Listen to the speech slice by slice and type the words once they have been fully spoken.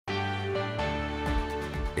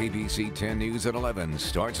ABC 10 News at 11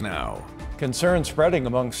 starts now. Concern spreading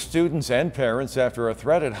among students and parents after a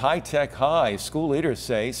threat at High Tech High. School leaders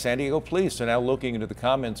say San Diego police are now looking into the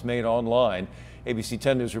comments made online. ABC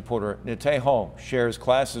 10 News reporter Nate Holmes shares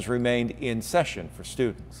classes remained in session for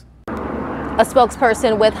students. A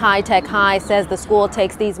spokesperson with High Tech High says the school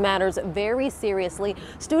takes these matters very seriously.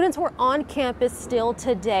 Students were on campus still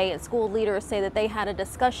today, and school leaders say that they had a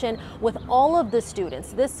discussion with all of the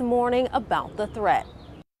students this morning about the threat.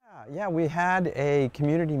 Yeah, we had a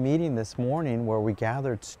community meeting this morning where we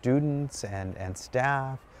gathered students and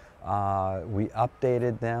staff. We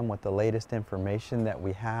updated them with the latest information that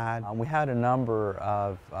we had. We had a number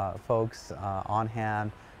of folks on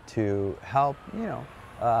hand to help,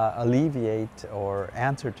 alleviate or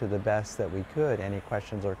answer to the best that we could any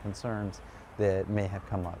questions or concerns that may have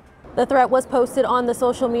come up. The threat was posted on the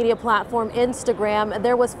social media platform Instagram.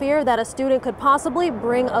 There was fear that a student could possibly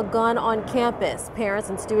bring a gun on campus. Parents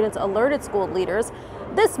and students alerted school leaders.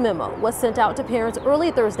 This memo was sent out to parents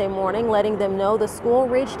early Thursday morning, letting them know the school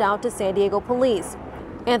reached out to San Diego police.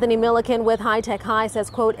 Anthony Milliken with High Tech High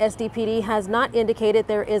says, quote, SDPD has not indicated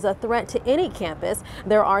there is a threat to any campus.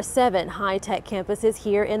 There are 7 high-tech campuses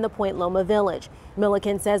here in the Point Loma Village.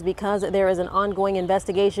 Milliken says because there is an ongoing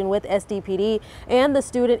investigation with SDPD and the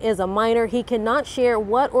student is a minor, he cannot share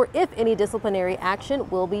what or if any disciplinary action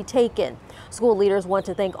will be taken. School leaders want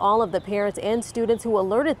to thank all of the parents and students who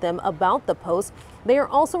alerted them about the post. They are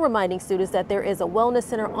also reminding students that there is a wellness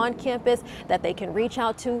center on campus that they can reach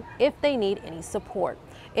out to if they need any support.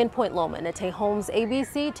 In Point Loma, Nate Holmes,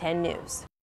 ABC 10 News.